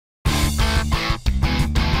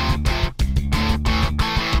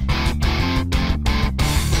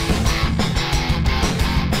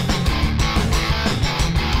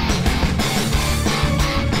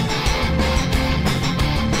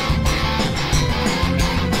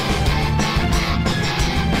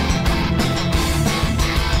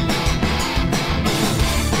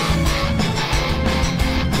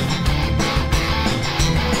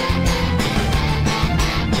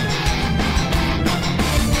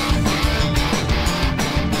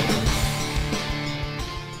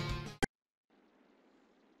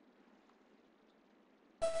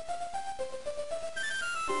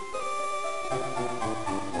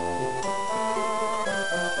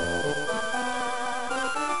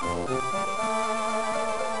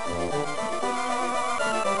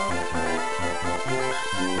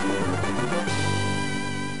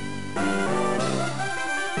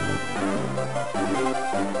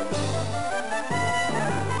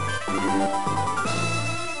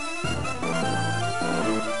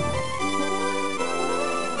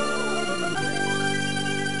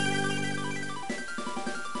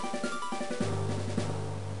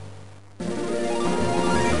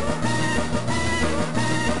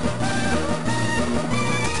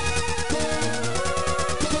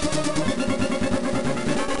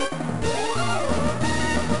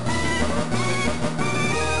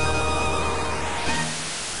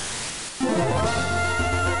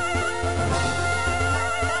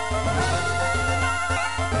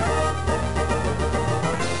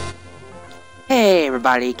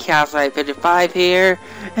everybody, Chaos55 here,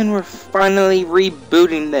 and we're finally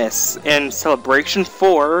rebooting this in celebration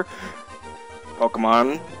for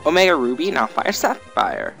Pokemon Omega Ruby and Alpha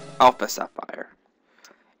Sapphire,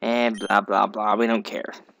 and blah blah blah, we don't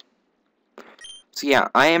care. So yeah,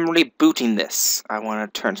 I am rebooting this. I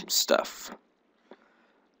want to turn some stuff.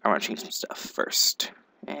 I want to change some stuff first.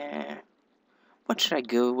 What should I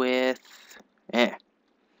go with? There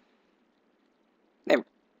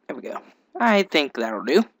we go. I think that'll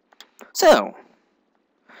do. So,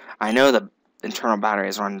 I know the internal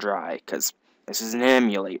batteries run dry, because this is an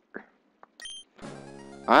emulator.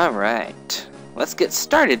 Alright, let's get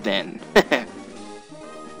started then.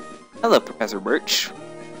 Hello, Professor Birch.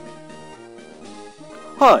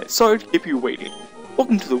 Hi, sorry to keep you waiting.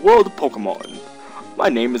 Welcome to the world of Pokemon. My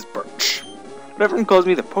name is Birch, but everyone calls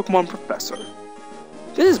me the Pokemon Professor.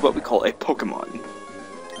 This is what we call a Pokemon.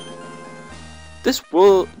 This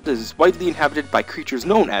world is widely inhabited by creatures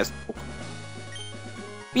known as Pokemon.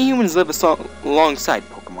 We humans live alongside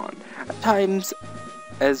Pokemon, at times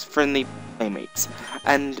as friendly playmates,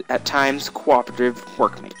 and at times cooperative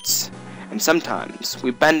workmates. And sometimes we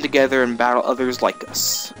band together and battle others like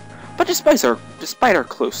us. But despite our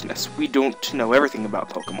closeness, we don't know everything about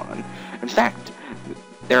Pokemon. In fact,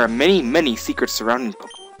 there are many secrets surrounding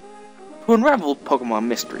Pokemon. To unravel Pokemon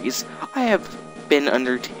mysteries, I have been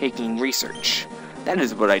undertaking research. That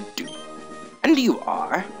is what I do. And you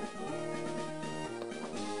are?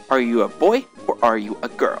 Are you a boy or are you a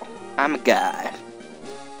girl? I'm a guy.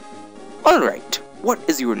 Alright, what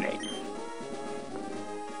is your name?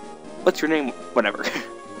 What's your name? Whatever.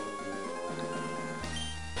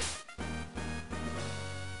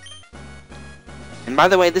 And by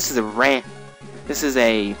the way, this is a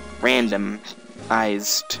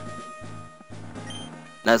randomized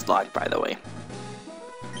Nuzlocke, by the way.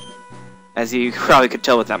 As you probably could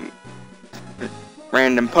tell with that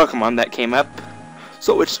random Pokemon that came up.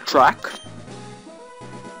 So it's Track?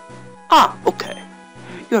 Ah, okay.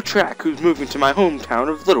 You're Track who's moving to my hometown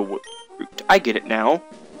of Littlewood. I get it now.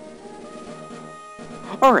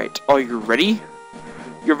 Alright, are you ready?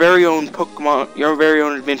 Your very own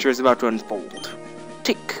adventure is about to unfold.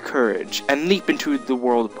 Take courage and leap into the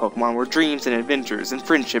world of Pokemon where dreams and adventures and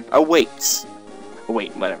friendship awaits. Oh,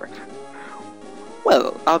 wait, whatever.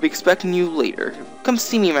 Well, I'll be expecting you later. Come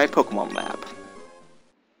see me in my Pokemon lab.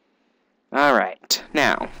 Alright,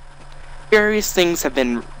 now, various things have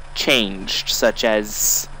been changed, such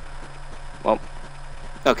as, well,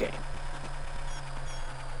 okay.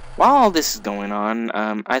 While all this is going on,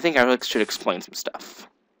 I think I should explain some stuff.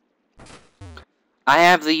 I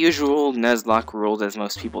have the usual Nuzlocke rules as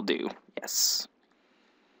most people do, yes.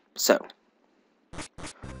 So,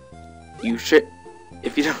 you should,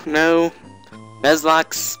 if you don't know,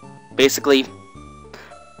 Nuzlocke's, basically,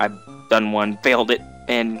 I've done one, failed it,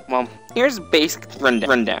 and, well, here's a basic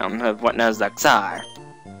rundown of what Nuzlocke's are.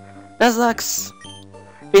 Nuzlocke's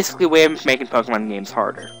basically a way of making Pokemon games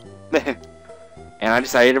harder. And I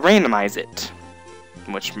decided to randomize it,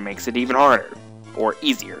 which makes it even harder, or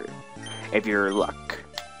easier, if you're luck.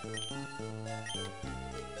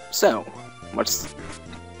 So, what's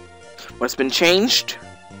been changed?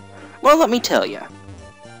 Well, let me tell ya.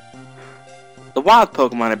 The wild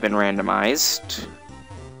Pokemon have been randomized.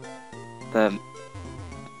 The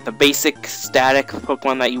basic static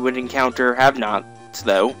Pokemon that you would encounter have not,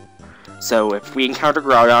 though. So if we encounter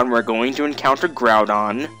Groudon, we're going to encounter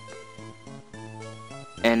Groudon.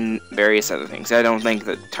 And various other things. I don't think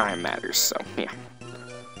that time matters, so yeah.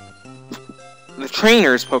 The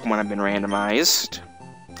trainers Pokemon have been randomized.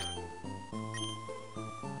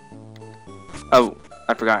 Oh,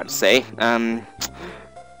 I forgot to say.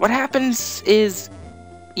 What happens is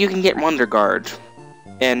you can get Wonder Guard,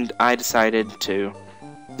 and I decided to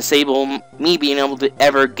disable me being able to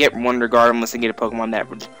ever get Wonder Guard unless I get a Pokemon that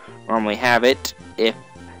would normally have it, if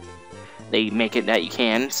they make it that you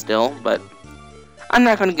can still, but I'm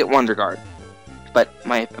not going to get Wonder Guard. But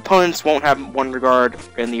my opponents won't have Wonder Guard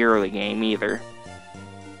in the early game either.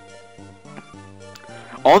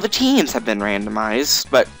 All the teams have been randomized,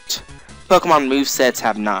 but Pokemon movesets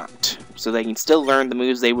have not. So they can still learn the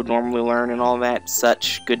moves they would normally learn and all that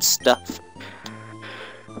such good stuff.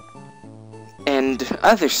 And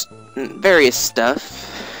other various stuff.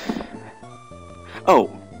 Oh,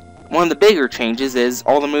 one of the bigger changes is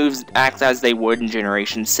all the moves act as they would in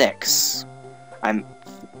Generation 6.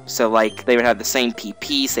 So like they would have the same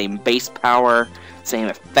PP, same base power, same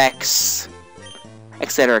effects,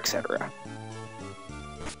 etc, etc.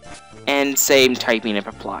 And same typing if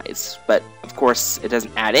applies, but of course it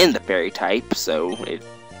doesn't add in the fairy type, so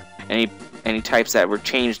any types that were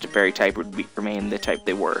changed to fairy type would remain the type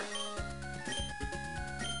they were.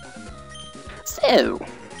 So,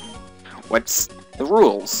 what's the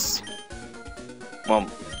rules? Well,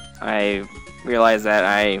 I realized that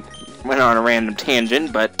I went on a random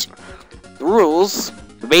tangent, but the rules,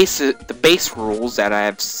 the base rules that I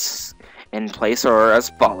have in place are as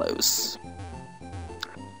follows.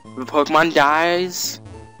 If a Pokemon dies,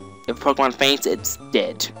 if a Pokemon faints, it's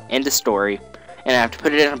dead. End of story. And I have to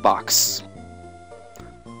put it in a box.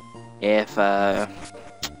 If I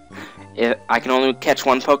can only catch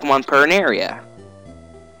one Pokemon per an area.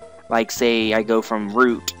 Like, say, I go from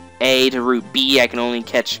Route A to Route B, I can only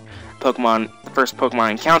catch the first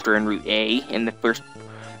Pokemon encounter in Route A, and the first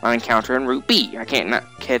encounter in Route B. I can't not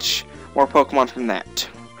catch more Pokemon from that.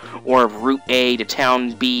 Or Route A to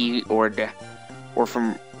Town B, or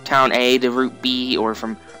from Town A to Route B, or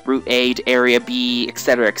from Route A to Area B,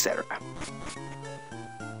 etc., etc.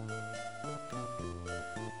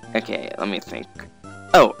 Okay, let me think.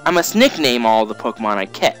 Oh, I must nickname all the Pokemon I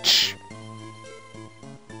catch.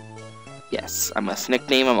 Yes, I must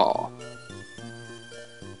nickname them all.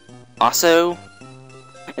 Also,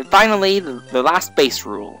 and finally, the last base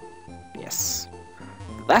rule. Yes.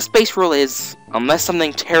 The last base rule is, unless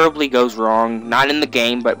something terribly goes wrong, not in the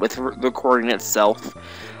game, but with the recording itself,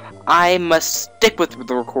 I must stick with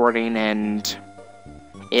the recording and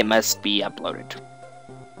it must be uploaded.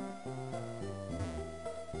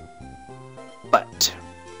 But,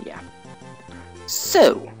 yeah.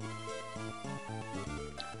 So,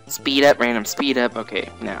 speed up, random speed up. Okay,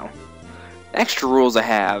 now, the extra rules I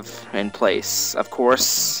have in place. Of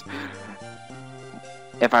course,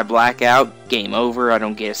 if I black out, game over. I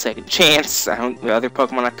don't get a second chance. The other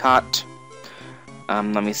Pokemon I caught.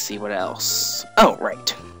 Let me see what else. Oh,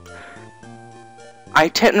 right. I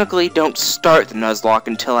technically don't start the Nuzlocke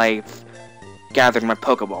until I've gathered my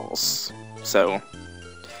Pokeballs. So,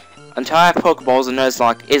 until I have Pokeballs, the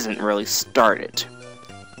Nuzlocke isn't really started.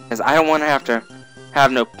 Because I don't want to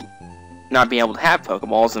not be able to have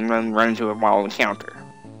Pokeballs and then run into a wild encounter.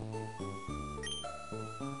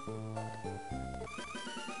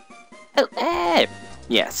 Oh,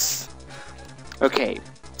 yes. Okay,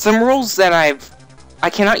 some rules that I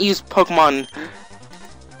cannot use PCs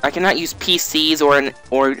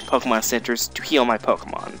or Pokemon Centers to heal my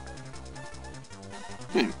Pokemon.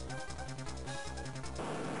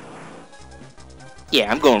 Yeah,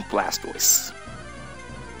 I'm going with Blastoise.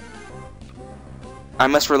 I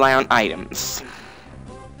must rely on items.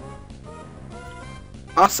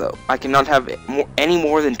 Also, I cannot have any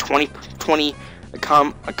more than 20 I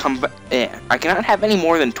cannot have any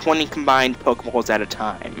more than 20 combined Pokeballs at a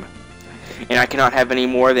time. And I cannot have any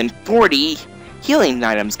more than 40 healing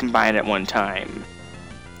items combined at one time.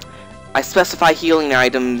 I specify healing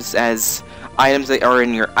items as items that are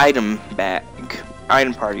in your item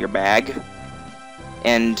part of your bag.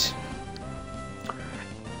 And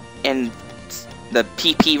the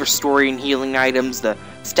PP restoring healing items, the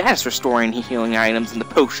status restoring healing items, and the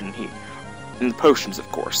potions,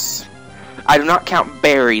 of course. I do not count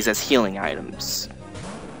berries as healing items,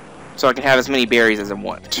 so I can have as many berries as I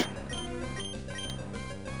want.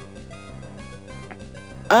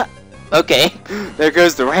 Okay, there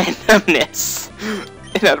goes the randomness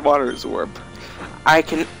in that water absorb. I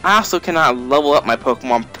also cannot level up my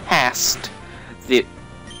Pokemon past the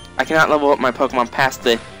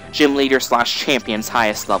gym leader / champion's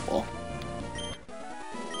highest level.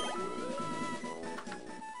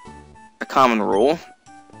 A common rule.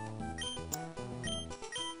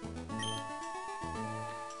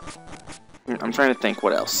 I'm trying to think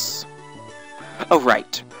what else. Oh,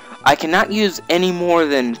 right. I cannot use any more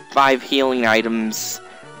than 5 healing items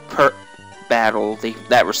per battle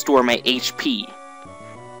that restore my HP.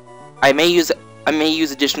 I may use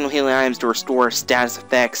additional healing items to restore status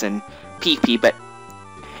effects and PP, but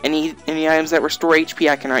any items that restore HP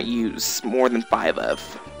I cannot use more than 5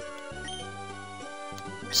 of.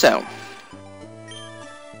 So,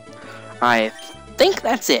 I think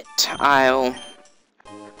that's it.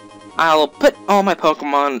 I'll put all my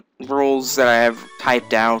Pokemon rules that I have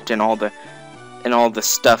typed out and all the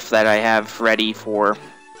stuff that I have ready that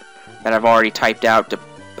I've already typed out to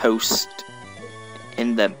post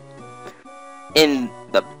in the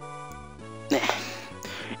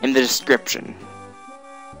description.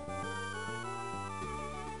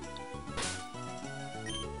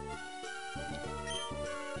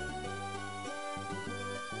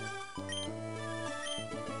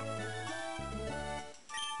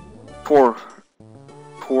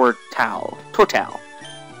 Tortal.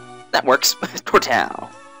 That works. Tortal.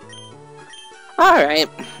 Alright.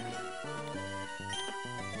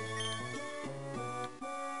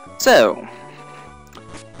 So,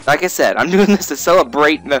 like I said, I'm doing this to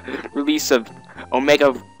celebrate the release of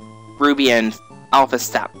Omega Ruby and Alpha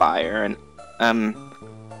Sapphire, and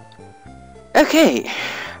okay.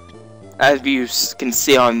 As you can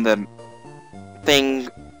see on the thing,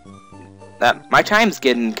 that my time's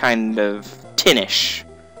getting kind of 10ish,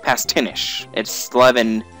 past 10ish. It's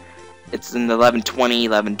 11. It's in the 11:20,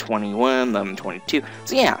 11:21, 11:22.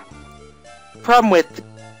 So yeah. Problem with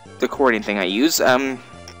the recording thing I use,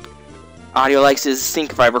 audio likes to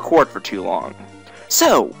sync if I record for too long.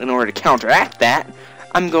 So, in order to counteract that,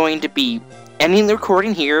 I'm going to be ending the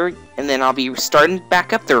recording here, and then I'll be starting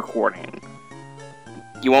back up the recording.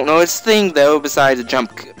 You won't notice a thing though, besides a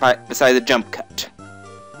jump cut.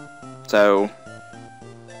 So,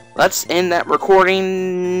 let's end that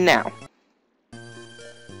recording now.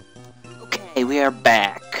 Okay, we are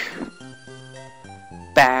back.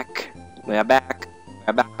 We are back.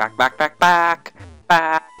 Back.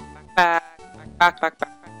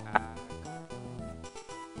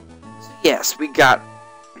 So yes, we got.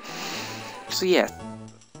 So yes,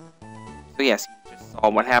 you just saw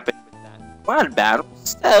what happened with that quad battle.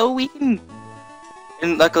 So we can,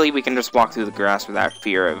 and luckily we can just walk through the grass without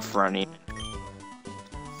fear of running.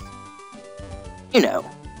 You know,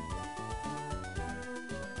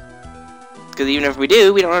 because even if we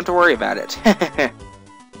do, we don't have to worry about it.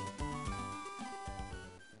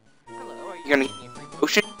 You're gonna give me a free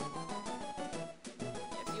potion?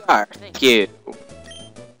 Yes, you are. Thank you.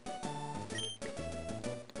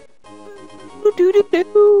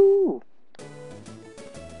 Do.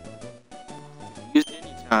 Use it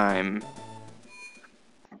anytime.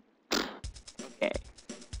 Okay.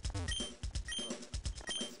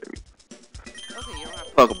 Okay, you don't have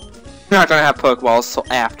Pokeballs. You're not gonna have Pokeballs till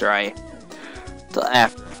after I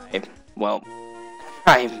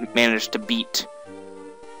managed to beat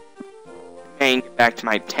and get back to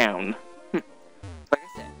my town. Like I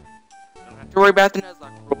said, I don't have to worry about the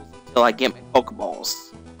Nuzlocke rules until I get my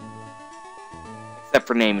Pokeballs. Except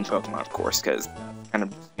for naming Pokemon, of course, because that's kind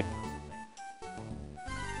of just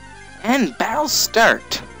And battle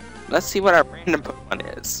start! Let's see what our random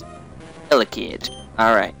Pokemon is. Illikid.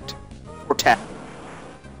 Alright. Tortal.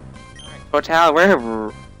 Alright, Tortal,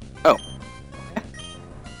 wherever. Oh.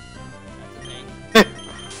 Okay.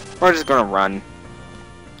 We're just gonna run.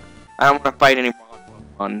 I don't want to fight any more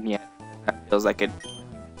Pokemon yet. That feels like it.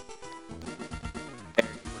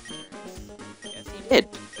 Yes, he did.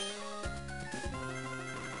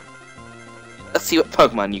 Let's see what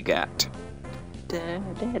Pokemon you got. Hey,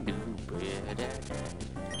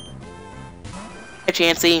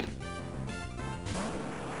 Chansey.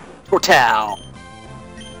 Tortal.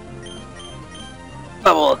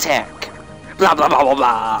 Bubble attack. Blah blah blah blah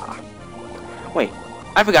blah. Wait,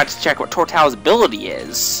 I forgot to check what Tortal's ability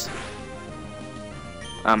is.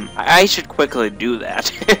 I should quickly do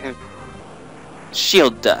that.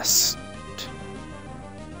 Shield Dust.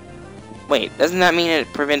 Wait, doesn't that mean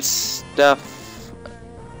it prevents stuff?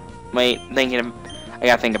 Wait, I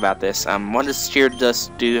gotta think about this. What does Shield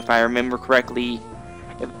Dust do, if I remember correctly?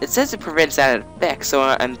 It says it prevents that effect, so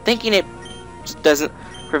I'm thinking it doesn't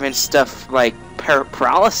prevent stuff like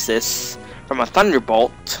paralysis from a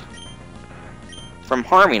Thunderbolt from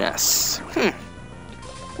harming us.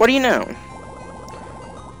 What do you know?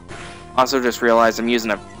 Also just realized I'm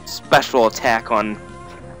using a special attack on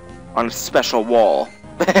a special wall.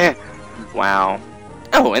 Wow.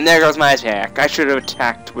 Oh, and there goes my attack. I should have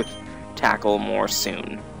attacked with Tackle more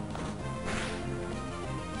soon.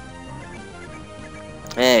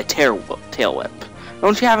 Tail Whip.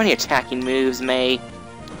 Don't you have any attacking moves, May?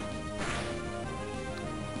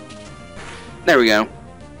 There we go.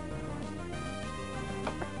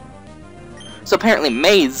 So apparently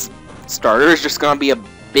May's starter is just gonna be a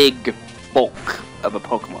big bulk of a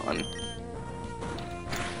Pokemon.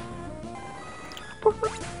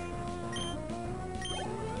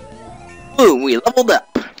 Boom, we leveled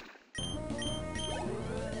up.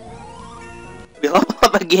 We leveled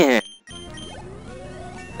up again.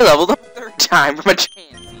 We leveled up a third time from a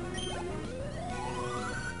Chansey.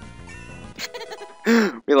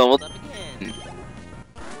 We leveled up again.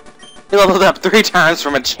 We leveled up 3 times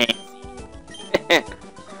from a Chansey.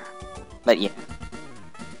 But yeah.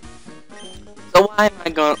 So why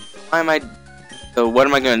am I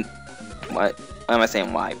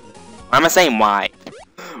saying why? Why am I saying why?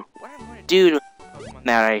 What I'm gonna do to Pokemon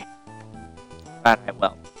that I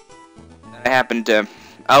happen to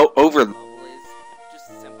overlevel is just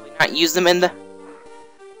simply not use them in the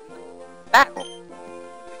battle.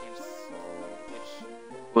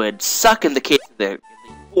 Which would suck in the case of the Elite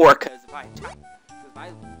Four, because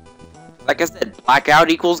like I said, blackout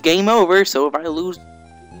equals game over, so if I lose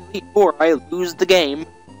Elite Four, I lose the game.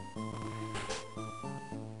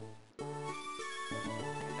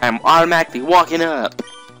 I'm automatically walking up.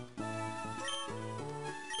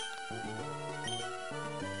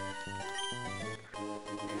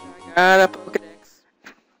 Got a Pokedex.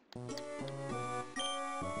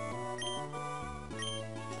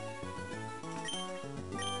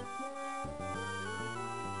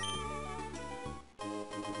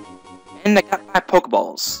 And I got 5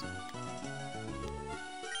 Pokeballs.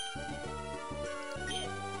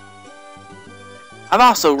 I've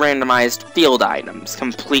also randomized field items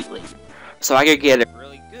completely, so I could get a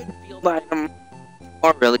really good field item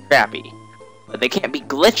or really crappy. But they can't be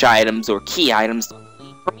glitch items or key items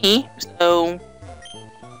for me, so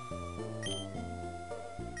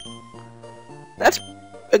that's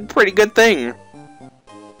a pretty good thing.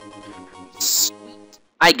 Sweet.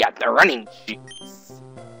 I got the running shoes.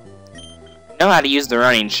 I know how to use the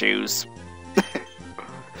running shoes.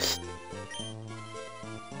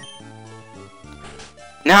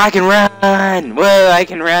 Now I can run! Whoa, I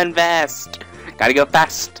can run fast! Gotta go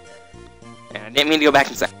fast. And I didn't mean to go back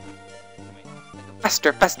inside.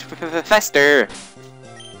 Faster, faster, faster!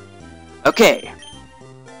 Okay.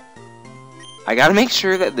 I gotta make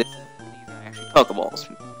sure that these are actually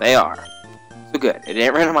Pokeballs. They are. So good, it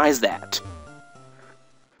didn't randomize that.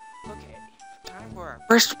 Okay, time for our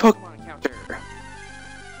first Pokemon encounter.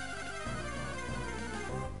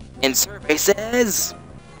 And survey says...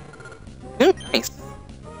 Ooh, nice.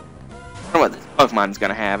 I don't know what this Pokemon's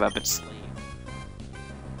gonna have up its sleeve.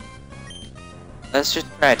 Let's just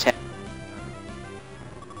try attack.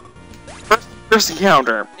 First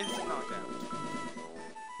encounter. Instant knockout.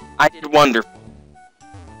 I did wonderful.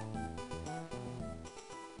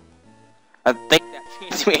 I think that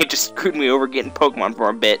chance may have just screwed me over getting Pokemon for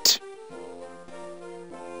a bit.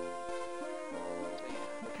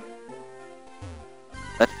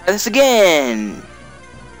 Let's try this again.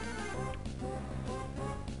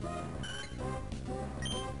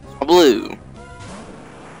 Blue.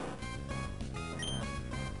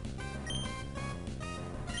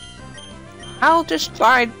 I'll just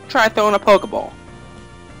try throwing a Pokeball.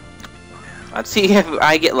 Let's see if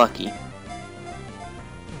I get lucky.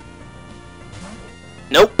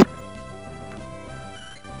 Nope.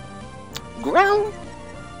 Ground.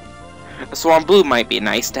 A Swamp Blue might be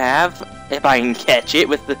nice to have if I can catch it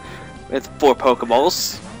with 4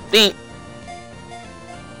 Pokeballs. See?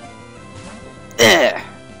 Ugh.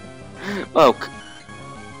 Oh,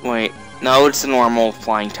 wait. No, it's a normal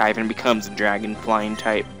flying type and becomes a dragon flying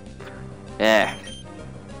type. Yeah.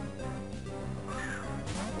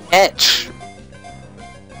 Catch.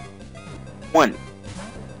 1.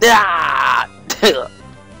 Ah!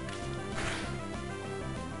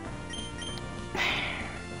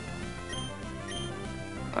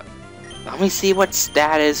 Let me see what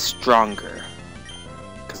stat is stronger.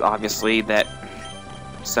 Because obviously that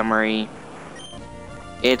summary...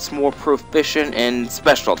 It's more proficient in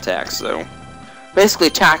special attacks, so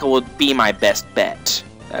basically tackle would be my best bet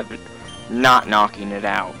of not knocking it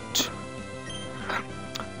out.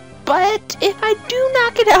 But if I do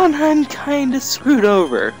knock it out, I'm kinda screwed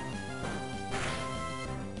over.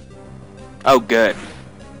 Oh good.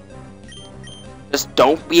 Just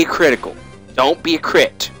don't be a critical. Don't be a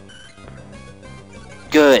crit.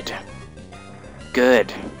 Good.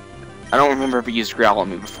 Good. I don't remember if he used Growl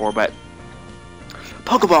on me before, but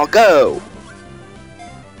Pokeball, go!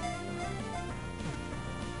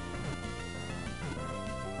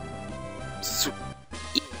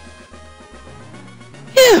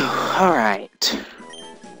 Phew, alright.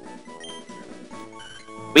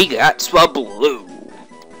 We got Swablu.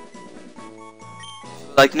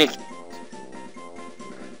 Like Nick.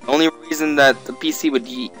 The only reason that the PC would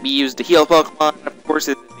be used to heal Pokemon, of course,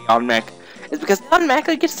 is the automatic. Is because the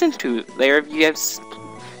automatically gets into there if you have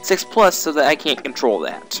 6+, so that I can't control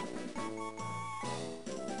that.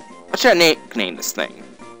 What should I name this thing?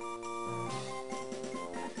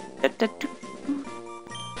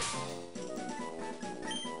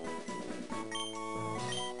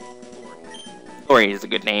 Story is a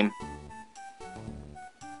good name.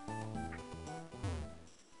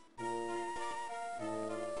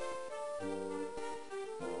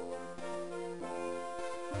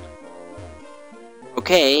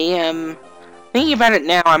 Okay, thinking about it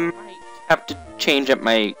now, I might have to change up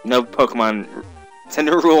my no Pokemon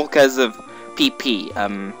Center rule because of PP.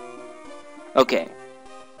 Okay.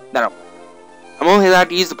 That'll. I'm only allowed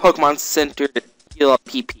to use the Pokemon Center to heal up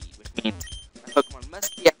PP, which means my Pokemon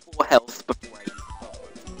must be at full health before I use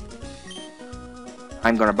Pokemon.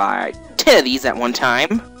 I'm gonna buy 10 of these at one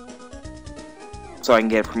time, so I can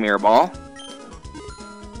get a Premier Ball.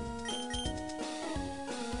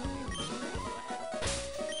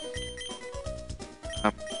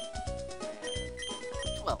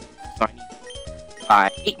 by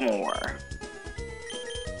 8 more.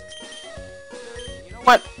 You know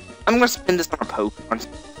what? I'm gonna spend this on a Pokemon.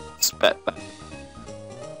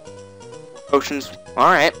 Potions.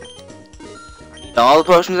 Alright. I need all the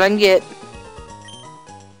potions I can get.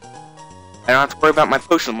 I don't have to worry about my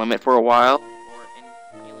potion limit for a while. Or any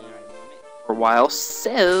healing item limit for a while,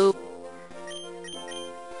 so...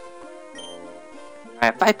 I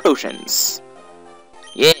have 5 potions.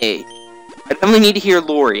 Yay. I definitely need to hear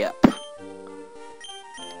Lori up.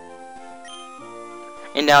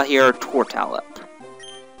 And now hear Tortal up.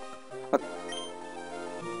 Okay.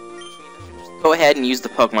 Just go ahead and use the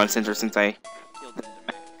Pokemon Center since I healed them to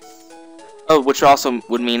max. Oh, which also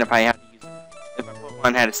would mean if I had to use... If my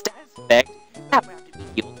Pokemon had a status effect, that would have to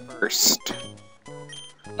be healed first.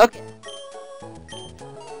 Okay.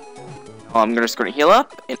 Now I'm just going to heal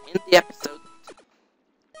up and end the episode.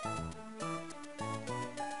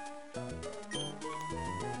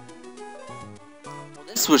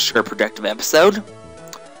 This was sure a productive episode.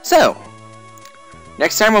 So,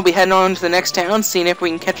 next time we'll be heading on to the next town, seeing if we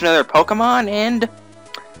can catch another Pokemon, and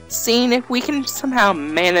seeing if we can somehow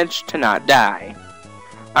manage to not die.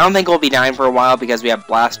 I don't think we'll be dying for a while because we have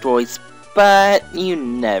Blastoise, but you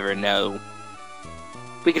never know.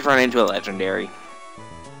 We could run into a legendary.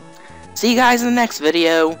 See you guys in the next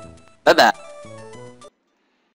video. Bye-bye.